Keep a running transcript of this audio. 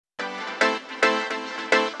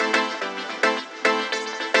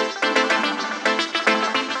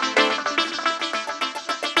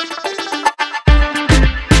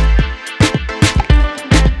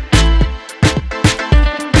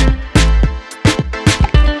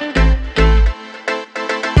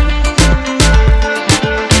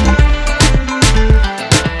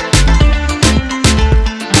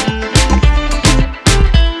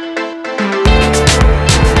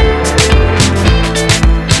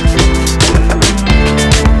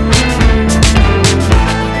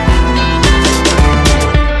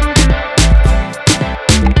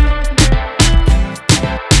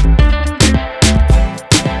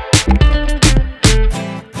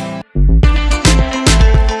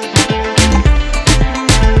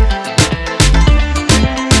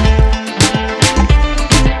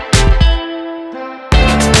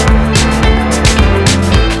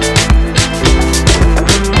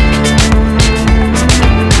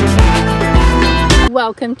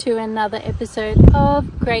welcome to another episode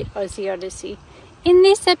of Great Aussie Odyssey. In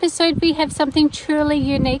this episode we have something truly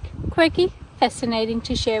unique, quirky, fascinating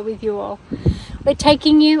to share with you all. We're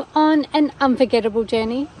taking you on an unforgettable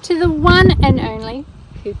journey to the one and only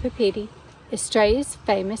Coober Pedy, Australia's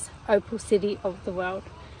famous opal city of the world.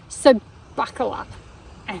 So buckle up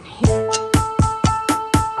and here.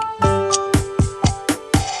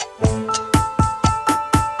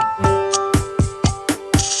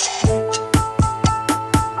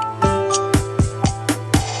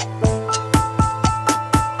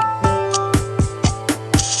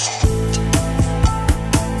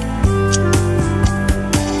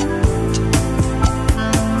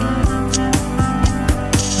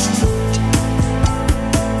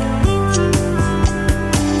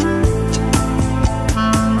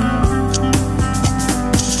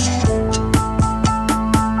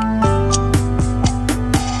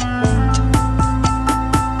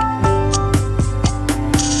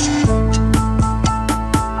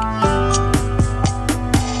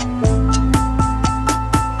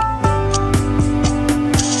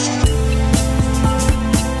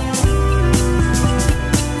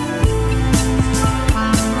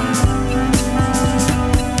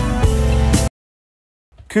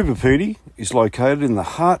 Coober Pedy is located in the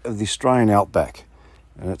heart of the Australian outback,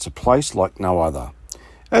 and it's a place like no other.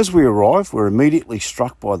 As we arrive, we're immediately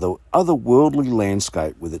struck by the otherworldly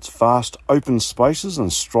landscape with its vast open spaces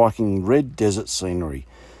and striking red desert scenery.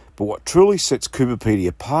 But what truly sets Coober Pedy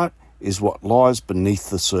apart is what lies beneath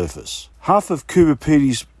the surface. Half of Coober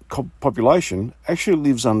Pedy's population actually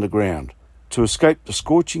lives underground. To escape the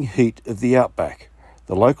scorching heat of the outback,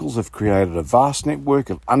 the locals have created a vast network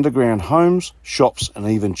of underground homes, shops and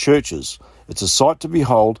even churches. It's a sight to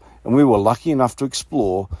behold, and we were lucky enough to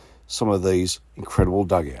explore some of these incredible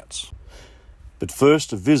dugouts. But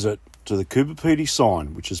first, a visit to the Coober Pedy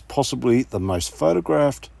sign, which is possibly the most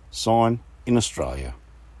photographed sign in Australia.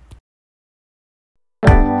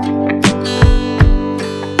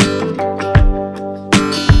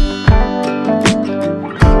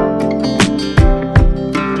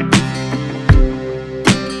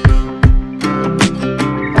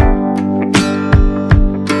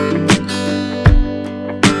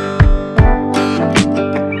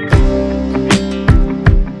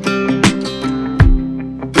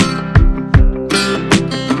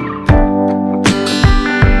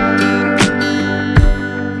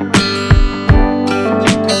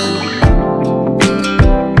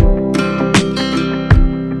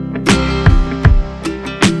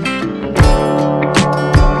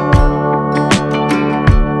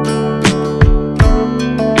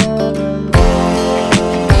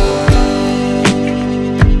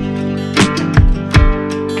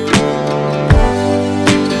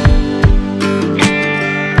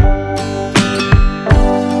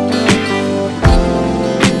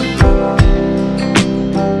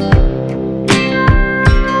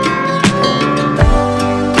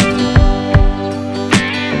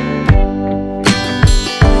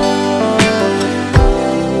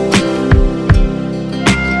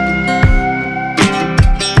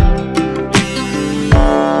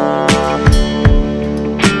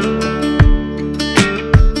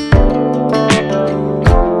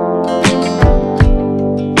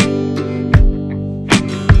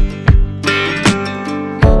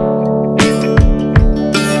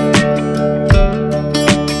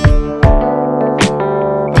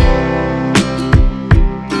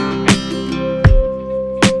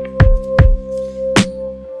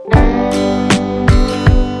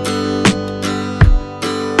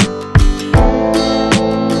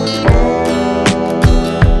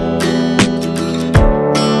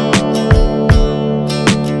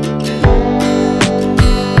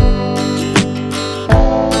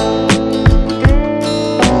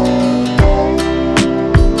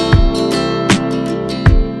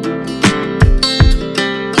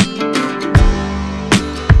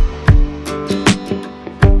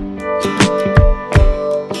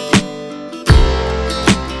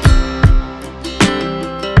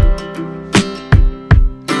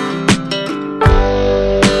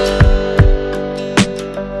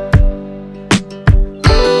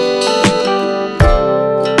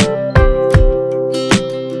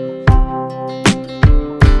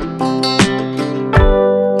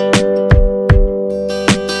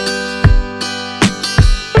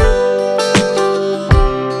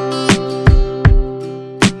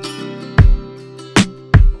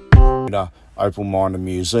 Opal Mine and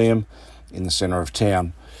Museum in the centre of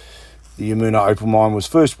town. The Oodnadatta opal mine was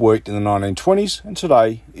first worked in the 1920s and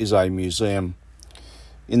today is a museum.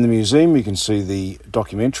 In the museum you can see the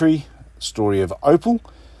documentary Story of Opal,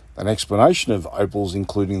 an explanation of opals,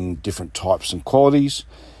 including different types and qualities.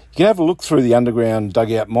 You can have a look through the underground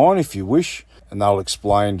dugout mine if you wish, and they'll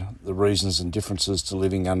explain the reasons and differences to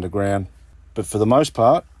living underground. But for the most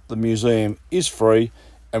part, the museum is free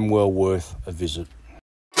and well worth a visit.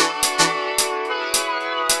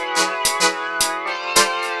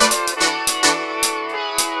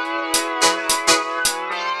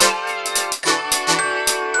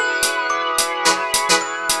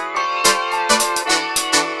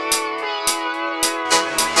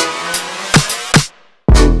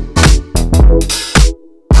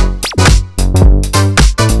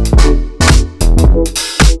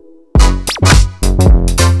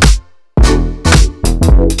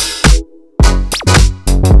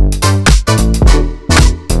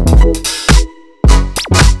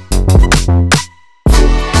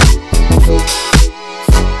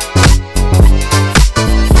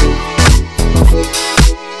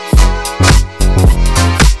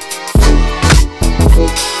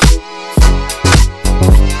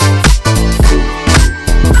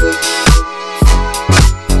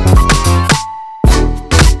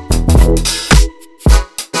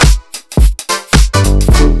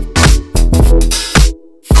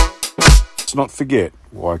 Let's not forget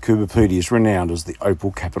why Coober Pedy is renowned as the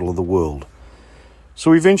opal capital of the world.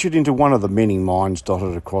 So we ventured into one of the many mines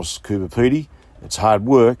dotted across Coober Pedy. It's hard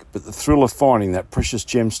work, but the thrill of finding that precious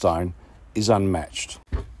gemstone is unmatched.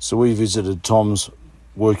 So we visited Tom's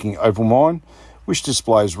working opal mine, which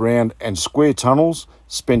displays round and square tunnels,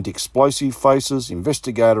 spent explosive faces,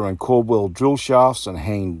 investigator and Caldwell drill shafts and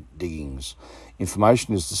hand diggings.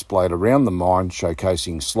 Information is displayed around the mine,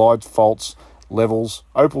 showcasing slide faults, levels,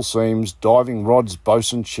 opal seams, diving rods,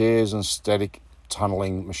 bosun chairs and static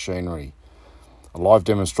tunnelling machinery. A live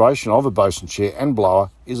demonstration of a bosun chair and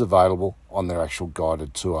blower is available on their actual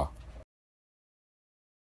guided tour.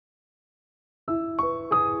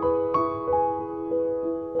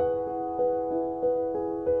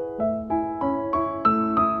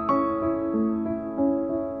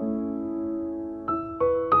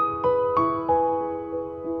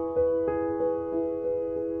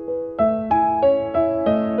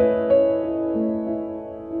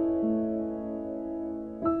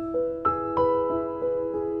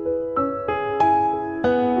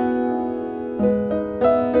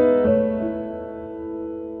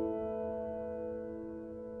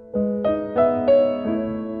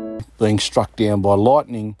 Being struck down by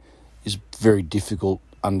lightning is very difficult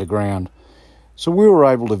underground. So we were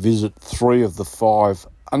able to visit 3 of the 5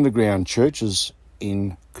 underground churches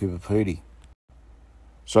in Coober Pedy.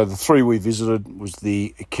 So the 3 we visited was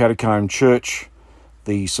the Catacomb Church,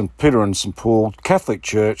 the St Peter and St Paul Catholic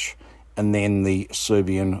Church, and then the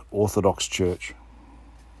Serbian Orthodox Church.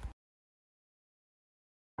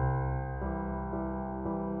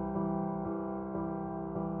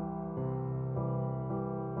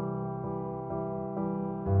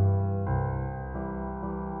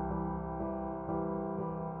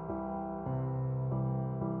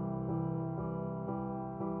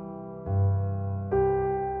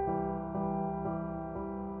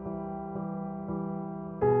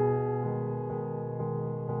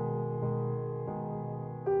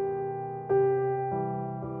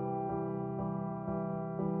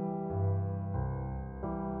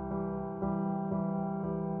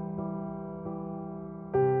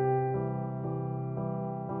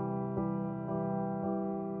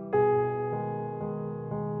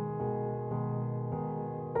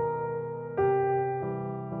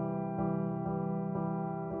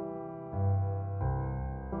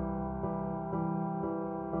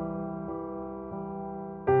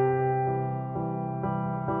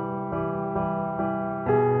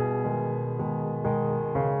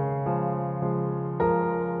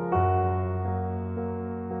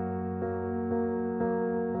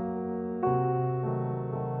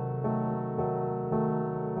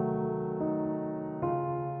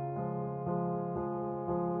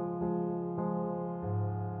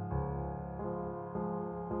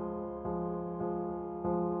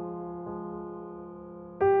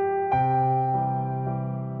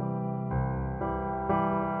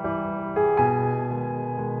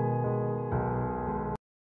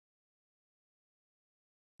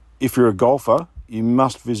 If you're a golfer, you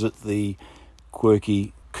must visit the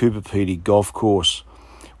quirky Coober Pedy golf course,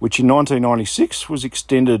 which in 1996 was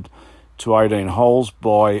extended to 18 holes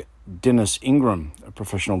by Dennis Ingram, a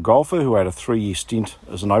professional golfer who had a 3-year stint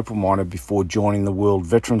as an opal miner before joining the World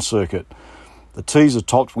Veteran Circuit. The tees are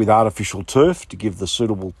topped with artificial turf to give the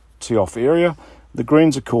suitable tee-off area. The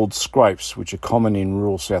greens are called scrapes, which are common in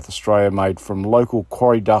rural South Australia, made from local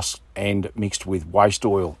quarry dust and mixed with waste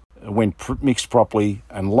oil. When mixed properly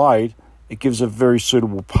and laid, It gives a very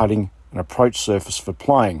suitable putting and approach surface for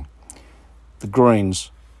playing. The greens,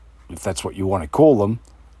 if that's what you want to call them,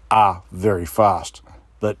 are very fast,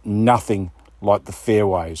 but nothing like the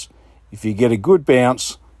fairways. If you get a good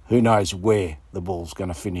bounce, who knows where the ball's going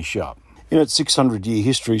to finish up. In its 600-year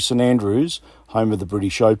history, St Andrews, home of the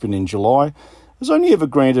British Open in July, has only ever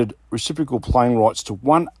granted reciprocal playing rights to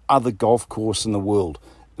one other golf course in the world,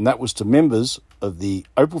 and that was to members of the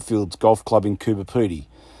Opalfields Golf Club in Coober Pedy.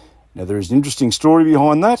 Now, there is an interesting story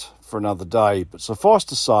behind that for another day, but suffice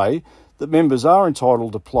to say that members are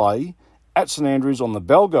entitled to play at St Andrews on the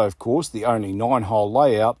Balgove course, the only 9-hole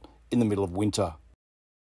layout, in the middle of winter.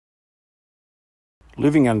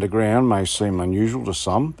 Living underground may seem unusual to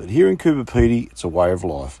some, but here in Coober Pedy, it's a way of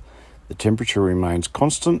life. The temperature remains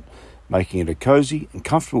constant, making it a cosy and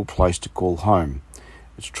comfortable place to call home.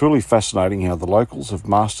 It's truly fascinating how the locals have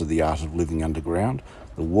mastered the art of living underground.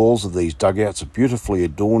 The walls of these dugouts are beautifully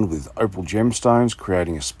adorned with opal gemstones,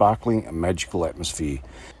 creating a sparkling and magical atmosphere.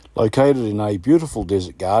 Located in a beautiful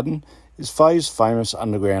desert garden is Faye's famous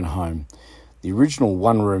underground home. The original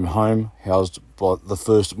one-room home housed by the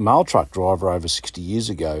first mail truck driver over 60 years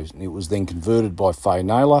ago. It was then converted by Faye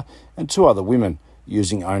Naylor and 2 other women,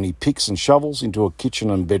 using only picks and shovels into a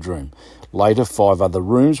kitchen and bedroom. Later, 5 other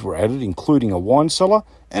rooms were added, including a wine cellar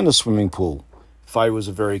and a swimming pool. Faye was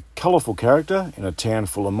a very colourful character in a town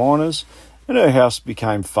full of miners, and her house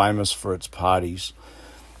became famous for its parties.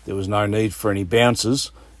 There was no need for any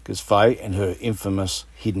bouncers, because Faye and her infamous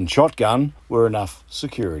hidden shotgun were enough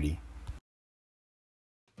security.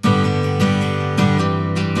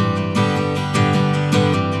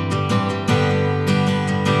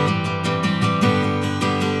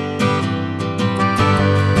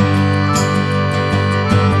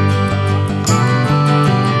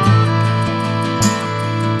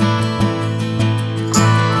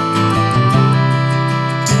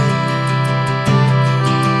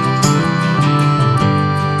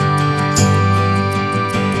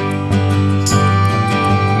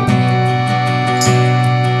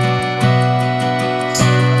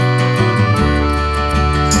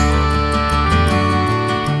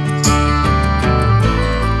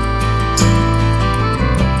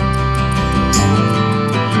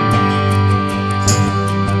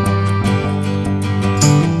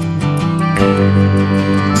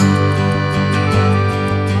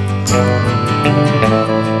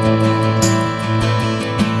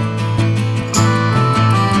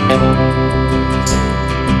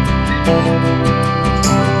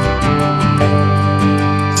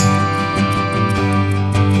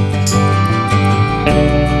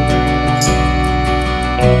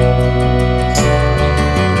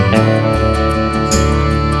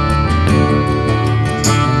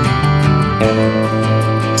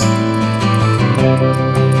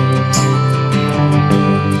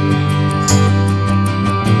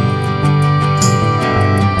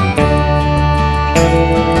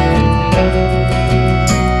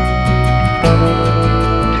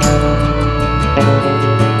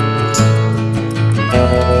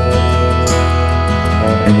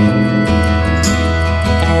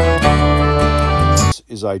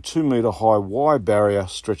 Is a 2-metre high wire barrier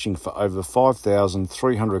stretching for over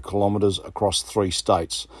 5,300 kilometres across 3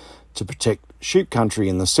 states to protect sheep country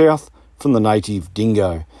in the south from the native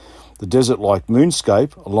dingo. The desert-like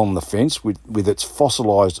moonscape along the fence with its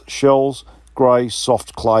fossilised shells, grey,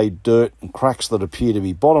 soft clay, dirt and cracks that appear to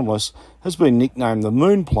be bottomless has been nicknamed the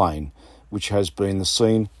Moon Plain, which has been the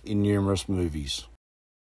scene in numerous movies.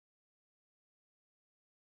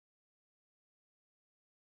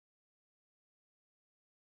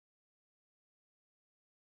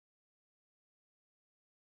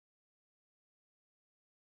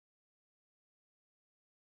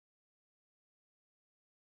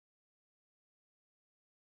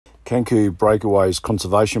 Kanku Breakaways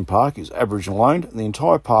Conservation Park is Aboriginal owned and the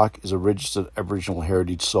entire park is a registered Aboriginal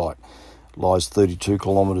heritage site. It lies 32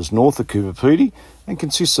 kilometres north of Coober Pedy and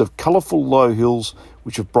consists of colourful low hills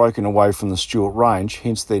which have broken away from the Stuart Range,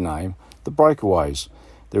 hence their name, the Breakaways.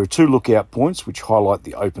 There are 2 lookout points which highlight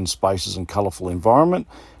the open spaces and colourful environment,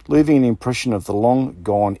 leaving an impression of the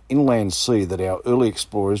long-gone inland sea that our early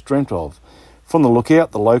explorers dreamt of. From the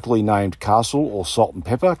lookout, the locally named Castle or Salt and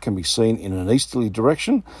Pepper can be seen in an easterly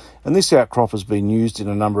direction, and this outcrop has been used in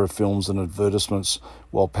a number of films and advertisements,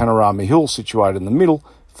 while Panorama Hill, situated in the middle,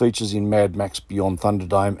 features in Mad Max Beyond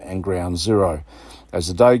Thunderdome and Ground Zero. As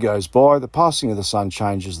the day goes by, the passing of the sun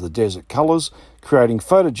changes the desert colours, creating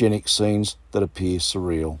photogenic scenes that appear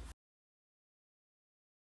surreal.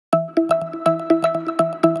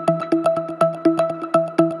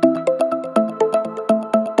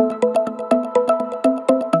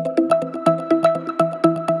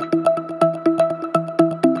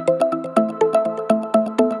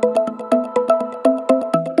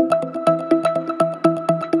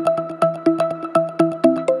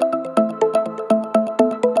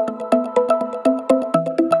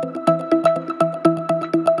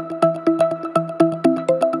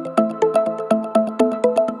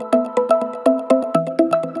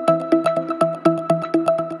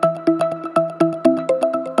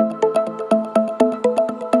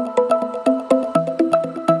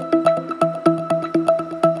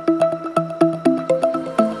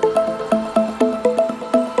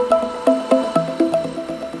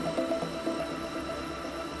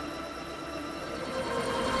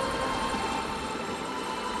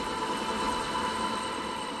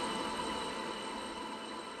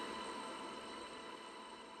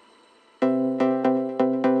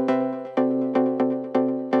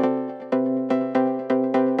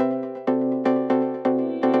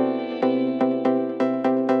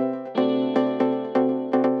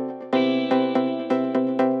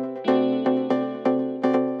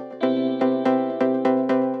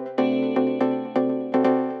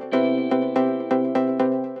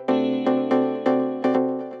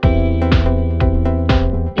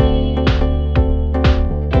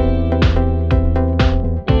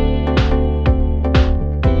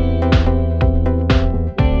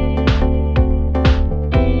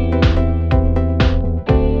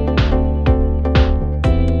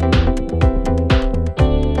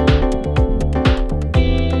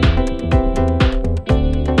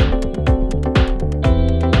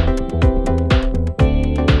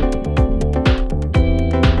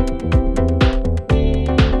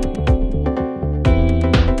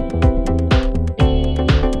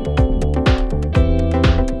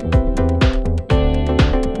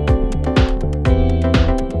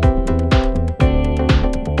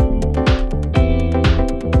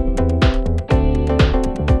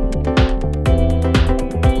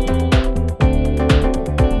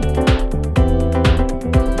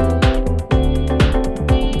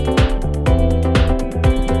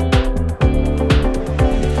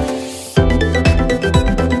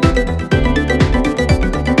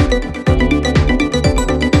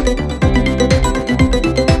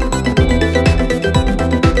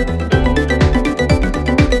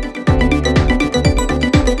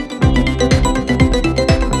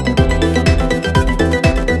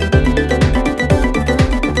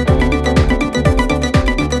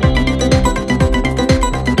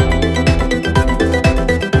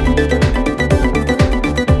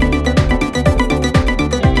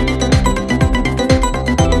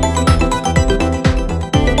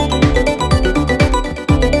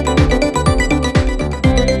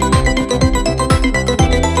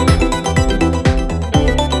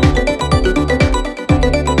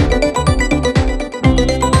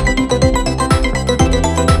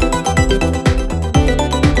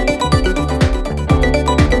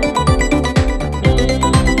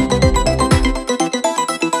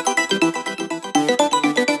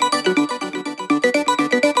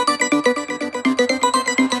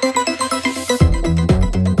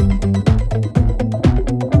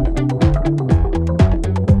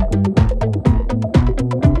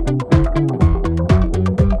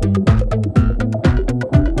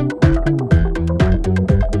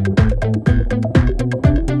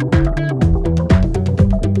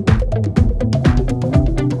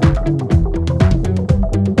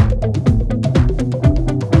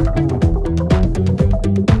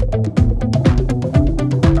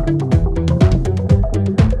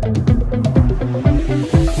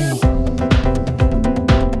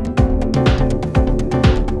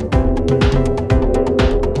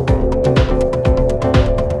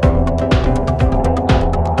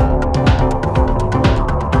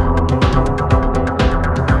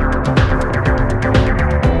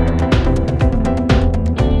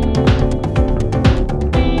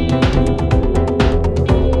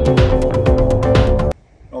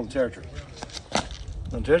 Territory.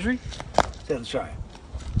 Northern Territory, South Australia.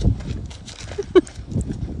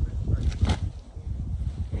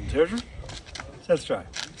 Northern Territory, South Australia.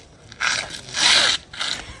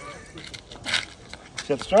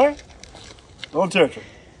 South Australia, Northern Territory.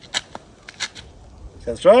 South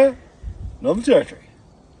Australia, Northern Territory.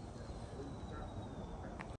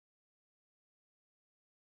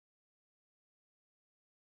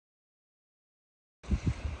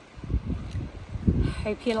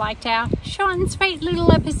 Hope you liked our short and sweet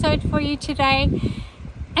little episode for you today,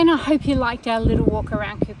 and I hope you liked our little walk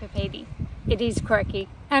around Coober Pedy. It is quirky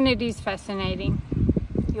and it is fascinating.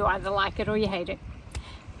 You either like it or you hate it.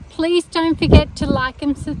 Please don't forget to like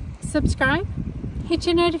and subscribe. Hit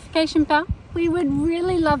your notification bell. We would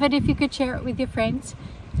really love it if you could share it with your friends,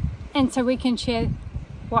 and so we can share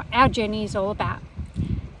what our journey is all about.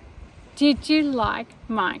 Did you like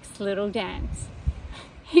Mike's little dance?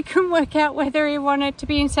 He couldn't work out whether he wanted to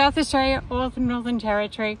be in South Australia or the Northern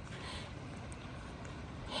Territory.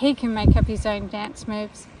 He can make up his own dance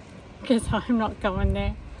moves, because I'm not going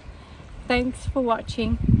there. Thanks for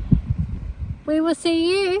watching. We will see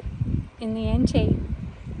you in the NT.